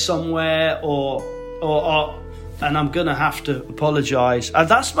in there somewhere, and I'm going to have to apologise. And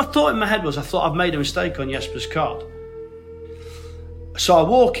that's my thought in my head, I thought I've made a mistake on Jesper's card. So I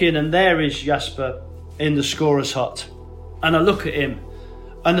walk in, and there is Jesper in the scorer's hut. And I look at him.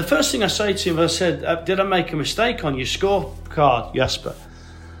 And the first thing I say to him, I said, did I make a mistake on your scorecard, Jesper?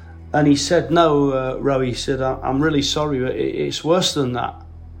 And he said, no, Roe. He said, I'm really sorry, but it's worse than that.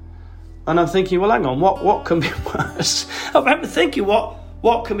 And I'm thinking, well, hang on, what can be worse? I remember thinking,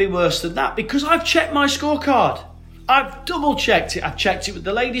 what can be worse than that? Because I've checked my scorecard. I've double-checked it. I've checked it with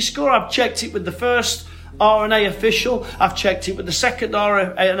the ladies' score. I've checked it with the first RNA official. I've checked it with the second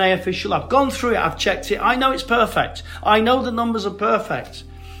RNA official. I've gone through it. I've checked it. I know it's perfect. I know the numbers are perfect.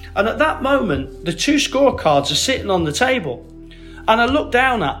 And at that moment, the 2 scorecards are sitting on the table. And I looked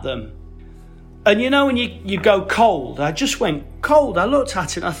down at them. And you know when you go cold? I just went cold. I looked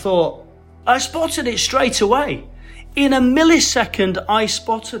at it and I thought, I spotted it straight away. In a millisecond, I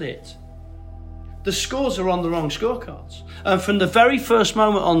spotted it. The scores are on the wrong scorecards. And from the very first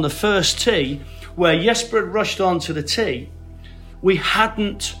moment on the first tee, where Jesper had rushed on to the tee, we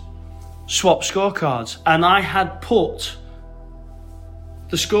hadn't swapped scorecards. And I had put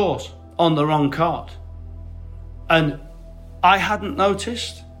the scores on the wrong card. And I hadn't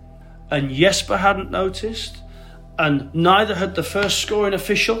noticed, and Jesper hadn't noticed, and neither had the first scoring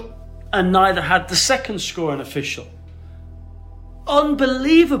official, and neither had the second scoring official.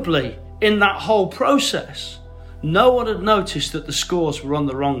 Unbelievably, in that whole process, no one had noticed that the scores were on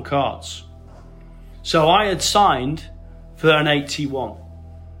the wrong cards. So I had signed for an 81,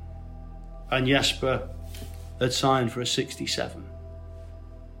 and Jesper had signed for a 67.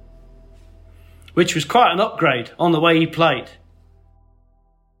 Which was quite an upgrade on the way he played.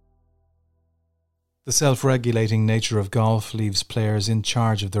 The self-regulating nature of golf leaves players in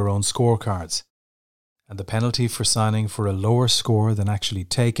charge of their own scorecards, and the penalty for signing for a lower score than actually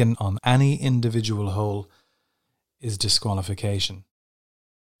taken on any individual hole is disqualification.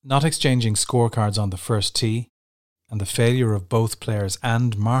 Not exchanging scorecards on the first tee, and the failure of both players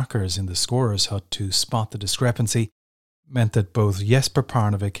and markers in the scorer's hut to spot the discrepancy, meant that both Jesper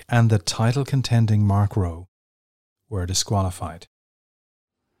Parnevik and the title-contending Mark Roe were disqualified.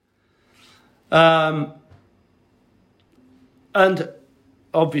 And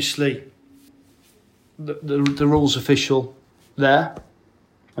obviously, the rules official there,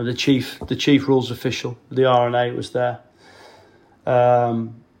 and the chief rules official, the R&A was there.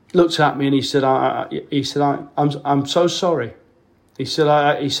 Looked at me and he said, "I'm so sorry." He said,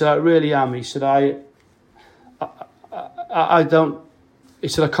 "I really am." He said, I don't. He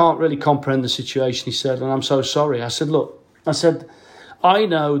said, "I can't really comprehend the situation." He said, "And I'm so sorry." I said, "Look," I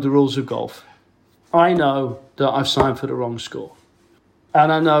know the rules of golf. I know that I've signed for the wrong score,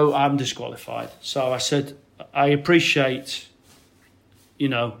 and I know I'm disqualified. So I said, "I appreciate,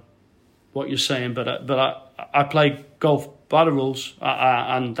 what you're saying, but I play golf by the rules,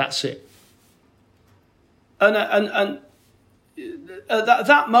 and that's it." And at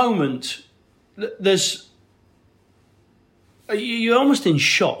that moment, you're almost in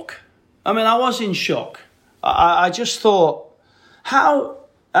shock. I mean, I was in shock. I just thought, how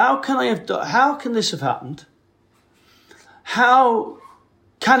can this have happened? How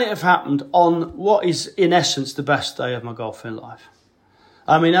can it have happened on what is, in essence, the best day of my golfing life?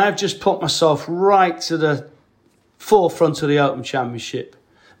 I mean, I've just put myself right to the forefront of the Open Championship,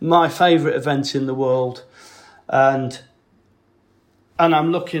 my favourite event in the world, and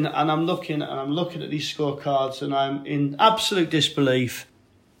I'm looking at these scorecards, and I'm in absolute disbelief.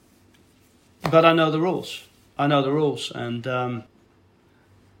 But I know the rules. And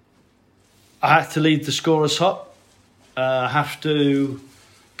I had to leave the scorer's hut. I have to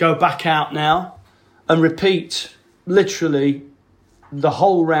go back out now and repeat literally the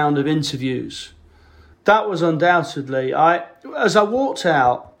whole round of interviews. That was undoubtedly, as I walked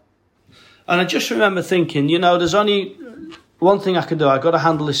out, and I just remember thinking, there's only one thing I can do. I've got to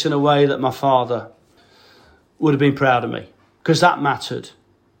handle this in a way that my father would have been proud of me, because that mattered.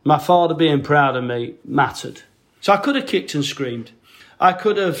 My father being proud of me mattered. So I could have kicked and screamed. I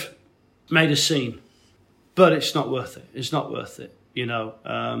could have made a scene, but it's not worth it. It's not worth it.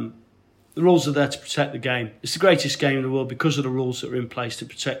 The rules are there to protect the game. It's the greatest game in the world because of the rules that are in place to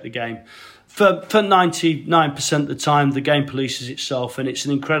protect the game. For 99% of the time, the game polices itself, and it's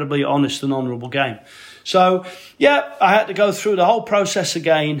an incredibly honest and honourable game. So, yeah, I had to go through the whole process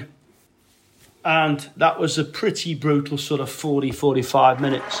again, and that was a pretty brutal sort of 40-45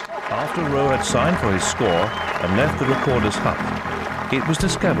 minutes. After Roe had signed for his score and left the recorder's hut, it was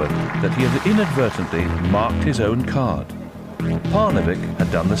discovered that he had inadvertently marked his own card. Parnevik had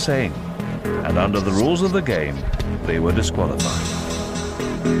done the same, and under the rules of the game, they were disqualified.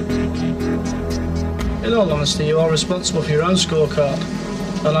 In all honesty, you are responsible for your own scorecard,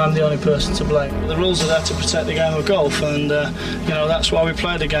 and I'm the only person to blame. The rules are there to protect the game of golf, and that's why we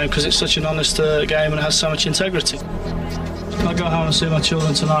play the game, because it's such an honest game and it has so much integrity. I'll go home and see my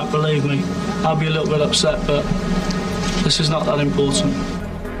children tonight, believe me. I'll be a little bit upset, but this is not that important.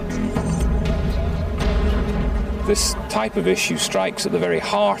 This type of issue strikes at the very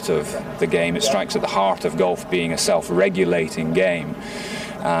heart of the game. It strikes at the heart of golf being a self-regulating game.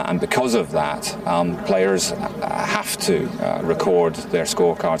 And because of that, players have to record their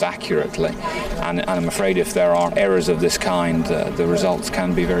scorecards accurately. And I'm afraid if there are errors of this kind, the results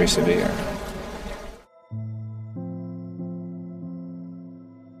can be very severe.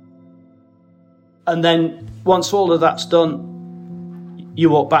 And then once all of that's done,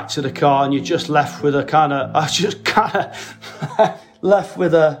 you walk back to the car and you're just left with left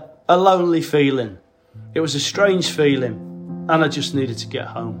with a lonely feeling. It was a strange feeling. And I just needed to get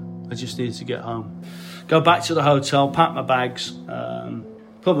home. Go back to the hotel, pack my bags,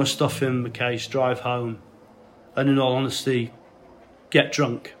 put my stuff in my case, drive home, and in all honesty, get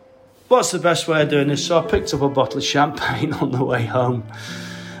drunk. What's the best way of doing this? So I picked up a bottle of champagne on the way home.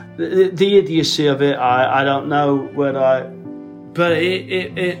 The idiocy of it, I don't know but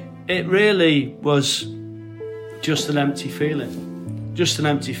it really was just an empty feeling.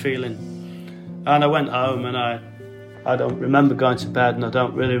 And I went home and I don't remember going to bed, and I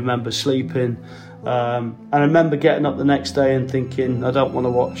don't really remember sleeping. And I remember getting up the next day and thinking, I don't want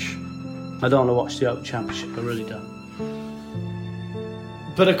to watch the Open Championship. I really don't.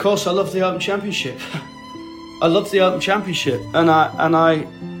 But of course, I love the Open Championship. And I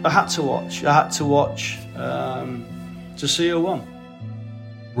had to watch. To see who won.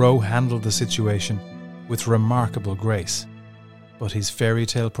 Roe handled the situation with remarkable grace. But his fairy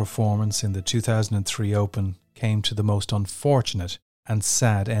tale performance in the 2003 Open came to the most unfortunate and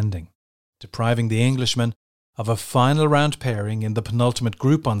sad ending, depriving the Englishman of a final round pairing in the penultimate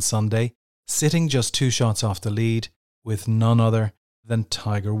group on Sunday, sitting just 2 shots off the lead with none other than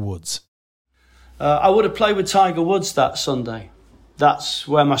Tiger Woods. I would have played with Tiger Woods that Sunday. That's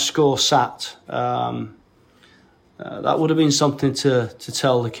where my score sat. That would have been something to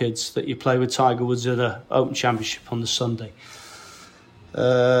tell the kids, that you play with Tiger Woods at an Open Championship on the Sunday.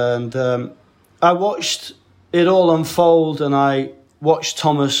 And I watched it all unfold, and I watched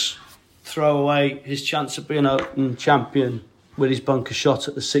Thomas throw away his chance of being Open champion with his bunker shot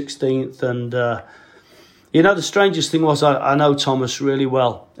at the 16th. And the strangest thing was I know Thomas really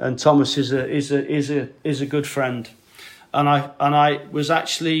well, and Thomas is a good friend. And I was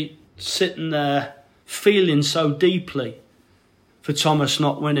actually sitting there feeling so deeply for Thomas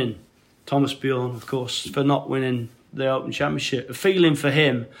not winning. Thomas Bjorn, of course, for not winning the Open Championship. A feeling for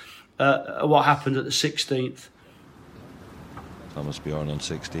him what happened at the 16th. Thomas Bjorn on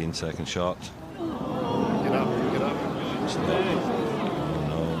 16, second shot. Get up.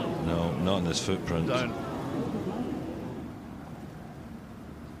 No, not in his footprint. Don't.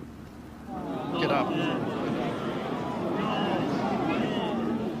 Get up.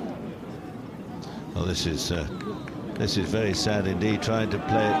 Well, this is very sad indeed. Trying to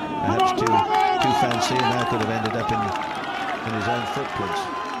play it perhaps too fancy, and now could have ended up in his own footprints.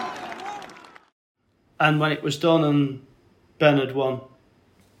 And when it was done and Ben had won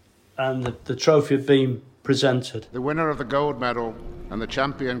and the trophy had been presented, The winner of the gold medal and the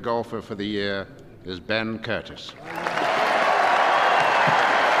champion golfer for the year is Ben Curtis.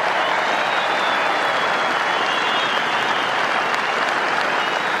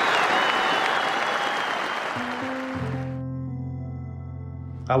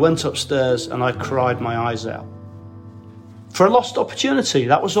 I went upstairs and I cried my eyes out. For a lost opportunity,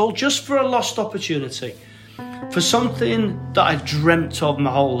 that was all, just for a lost opportunity. For something that I dreamt of my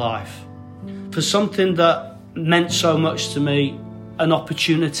whole life. For something that meant so much to me, an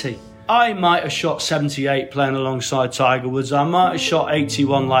opportunity. I might have shot 78 playing alongside Tiger Woods. I might have shot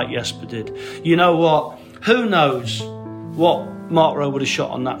 81 like Jesper did. You know what? Who knows what Mark Roe would have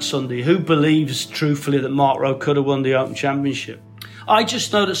shot on that Sunday? Who believes truthfully that Mark Roe could have won the Open Championship? I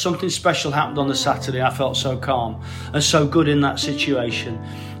just know that something special happened on the Saturday. I felt so calm and so good in that situation.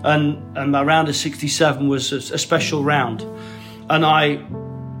 And my round of 67 was a special round. And I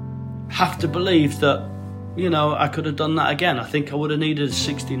have to believe that, I could have done that again. I think I would have needed a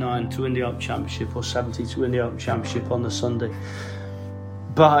 69 to win the Open Championship or 70 to win the Open Championship on the Sunday.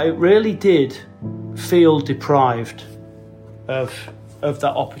 But it really did feel deprived of that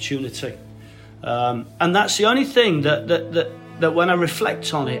opportunity. And that's the only thing that when I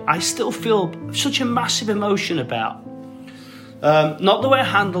reflect on it, I still feel such a massive emotion about. Not the way I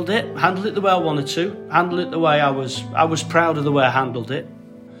handled it the way I wanted to, handled it the way I was proud of the way I handled it.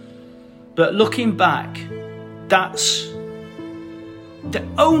 But looking back, that's the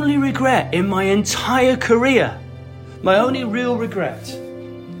only regret in my entire career, my only real regret.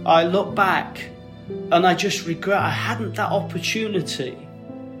 I look back and I just regret I hadn't that opportunity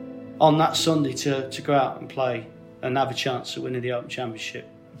on that Sunday to go out and play and have a chance of winning the Open Championship.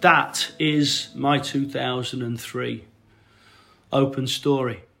 That is my 2003 Open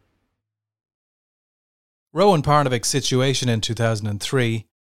story. Roe and Parnevic's situation in 2003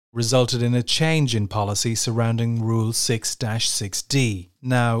 resulted in a change in policy surrounding Rule 6-6D,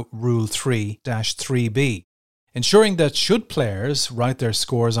 now Rule 3-3B, ensuring that should players write their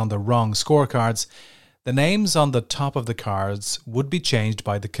scores on the wrong scorecards, the names on the top of the cards would be changed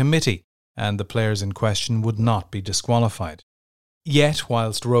by the committee, and the players in question would not be disqualified. Yet,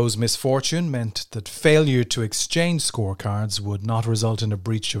 whilst Roe's misfortune meant that failure to exchange scorecards would not result in a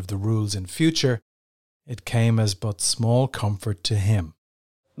breach of the rules in future, it came as but small comfort to him.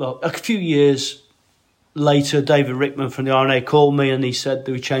 Well, a few years later, David Rickman from the RNA called me and he said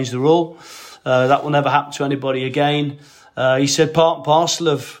that we changed the rule. That will never happen to anybody again. He said part and parcel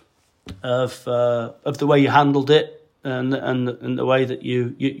of the way you handled it and the way that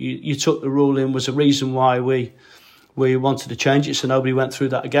you took the rule in was a reason why we wanted to change it, so nobody went through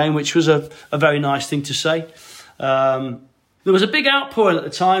that again, which was a very nice thing to say. There was a big outpouring at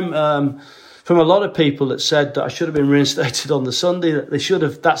the time from a lot of people that said that I should have been reinstated on the Sunday,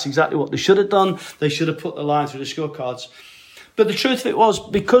 that that's exactly what they should have done. They should have put the line through the scorecards. But the truth of it was,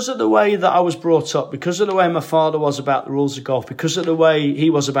 because of the way that I was brought up, because of the way my father was about the rules of golf, because of the way he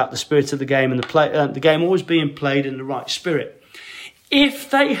was about the spirit of the game and the game always being played in the right spirit,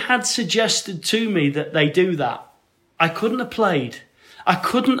 if they had suggested to me that they do that, I couldn't have played. I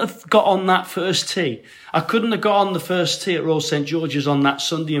couldn't have got on that first tee. I couldn't have got on the first tee at Royal St George's on that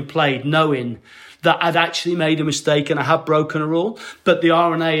Sunday and played knowing that I'd actually made a mistake and I had broken a rule, but the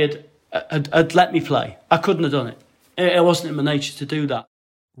R&A had let me play. I couldn't have done it. It wasn't in my nature to do that.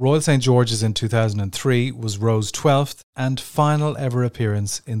 Royal St George's in 2003 was Roe's 12th and final ever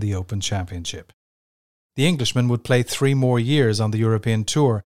appearance in the Open Championship. The Englishman would play 3 more years on the European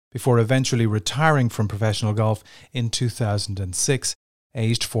Tour before eventually retiring from professional golf in 2006,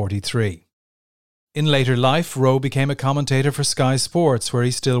 aged 43. In later life, Roe became a commentator for Sky Sports, where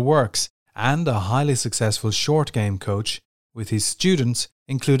he still works, and a highly successful short game coach with his students,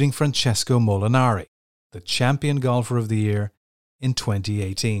 including Francesco Molinari, the champion golfer of the year in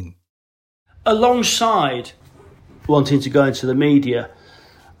 2018. Alongside wanting to go into the media,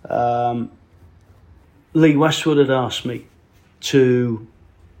 Lee Westwood had asked me to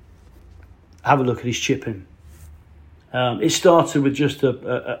have a look at his chipping. It started with just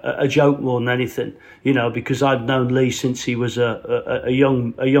a joke more than anything, you know, because I'd known Lee since he was a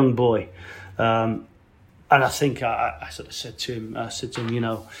young boy, and I think I sort of said to him, you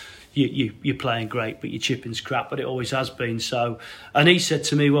know, you're playing great, but your chipping's crap, but it always has been. So, and he said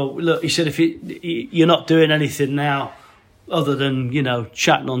to me, well, look, he said, if you're not doing anything now other than, you know,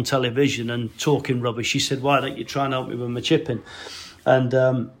 chatting on television and talking rubbish, he said, why don't you try and help me with my chipping?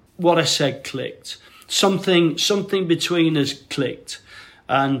 And what I said clicked. Something between us clicked,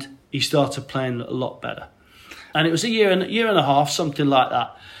 and he started playing a lot better. And it was a year and a half, something like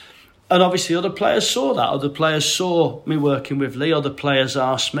that. And obviously other players saw that. Other players saw me working with Lee. Other players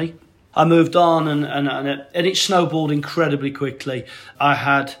asked me. I moved on, and it snowballed incredibly quickly. I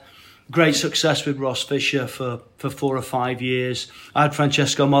had great success with Ross Fisher for 4 or 5 years. I had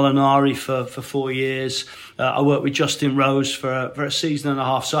Francesco Molinari for 4 years. I worked with Justin Rose for a season and a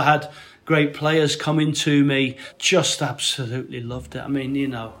half. So I had great players coming to me. Just absolutely loved it. I mean, you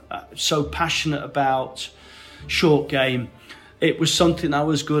know, so passionate about short game. It was something I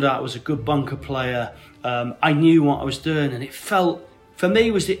was good at. I was a good bunker player. I knew what I was doing, and it felt, for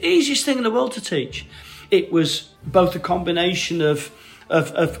me, was the easiest thing in the world to teach. It was both a combination of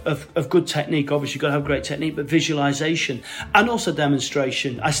good technique. Obviously, you've got to have great technique, but visualization and also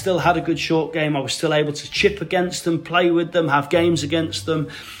demonstration. I still had a good short game. I was still able to chip against them, play with them, have games against them.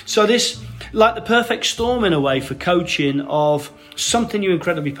 So this, like the perfect storm in a way for coaching of something you're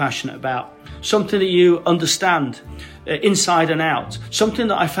incredibly passionate about, something that you understand inside and out, something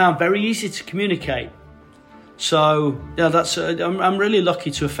that I found very easy to communicate. So yeah, that's I'm really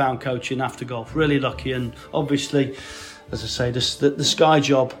lucky to have found coaching after golf. Really lucky, and obviously, as I say, the Sky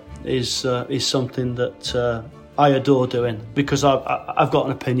job is something that I adore doing, because I've got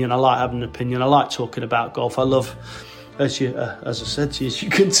an opinion. I like having an opinion. I like talking about golf. I love, as I said to you, as you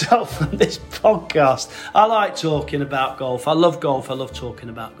can tell from this podcast, I like talking about golf. I love golf. I love talking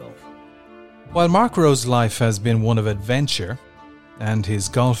about golf. While Mark Roe's life has been one of adventure, and his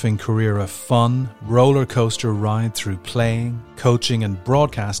golfing career a fun roller coaster ride through playing, coaching and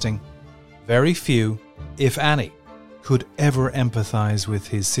broadcasting, very few, if any, could ever empathise with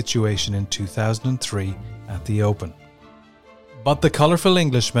his situation in 2003 at the Open. But the colourful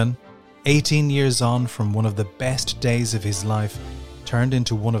Englishman, 18 years on from one of the best days of his life turned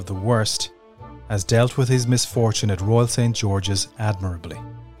into one of the worst, has dealt with his misfortune at Royal St George's admirably.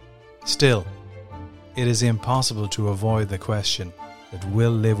 Still, it is impossible to avoid the question that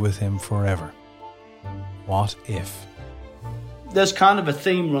will live with him forever. What if? There's kind of a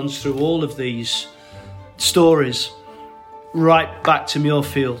theme runs through all of these stories, right back to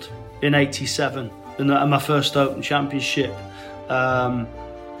Muirfield in '87 and my first Open Championship, and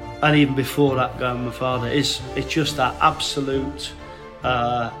even before that, going with my father. It's just that absolute.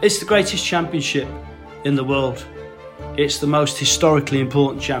 It's the greatest championship in the world. It's the most historically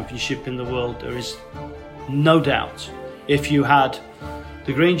important championship in the world. There is no doubt. If you had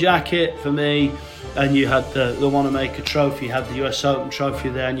the green jacket for me, and you had the Wanamaker Trophy, you had the US Open Trophy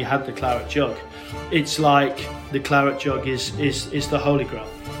there, and you had the Claret Jug, it's like the Claret Jug is the Holy Grail,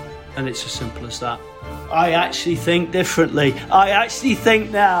 and it's as simple as that. I actually think differently. I actually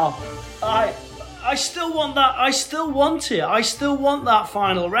think now, I still want that. I still want it. I still want that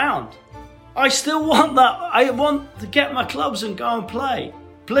final round. I still want that. I want to get my clubs and go and play.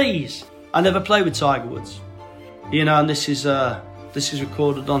 Please. I never played with Tiger Woods. You know, and this is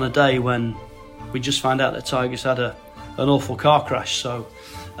recorded on a day when we just found out that Tiger's had an awful car crash. So,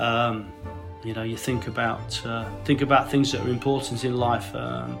 you know, you think about things that are important in life,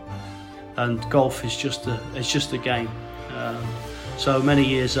 and golf is just a game. So many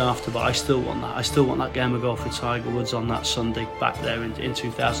years after, but I still want that. I still want that game of golf with Tiger Woods on that Sunday back there in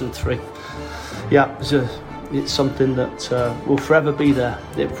 2003. Yeah, it's something that will forever be there.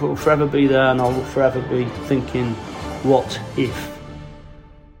 It will forever be there, and I will forever be thinking, what if?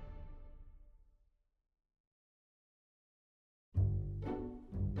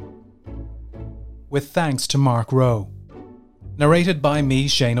 With thanks to Mark Roe. Narrated by me,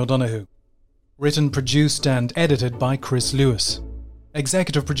 Shane O'Donoghue. Written, produced and edited by Chris Lewis.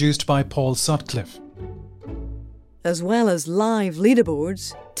 Executive produced by Paul Sutcliffe. As well as live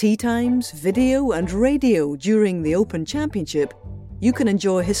leaderboards, tee times, video and radio during the Open Championship, you can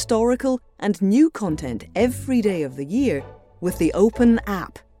enjoy historical and new content every day of the year with the Open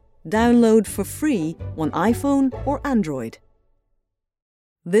app. Download for free on iPhone or Android.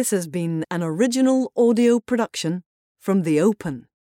 This has been an original audio production from the Open.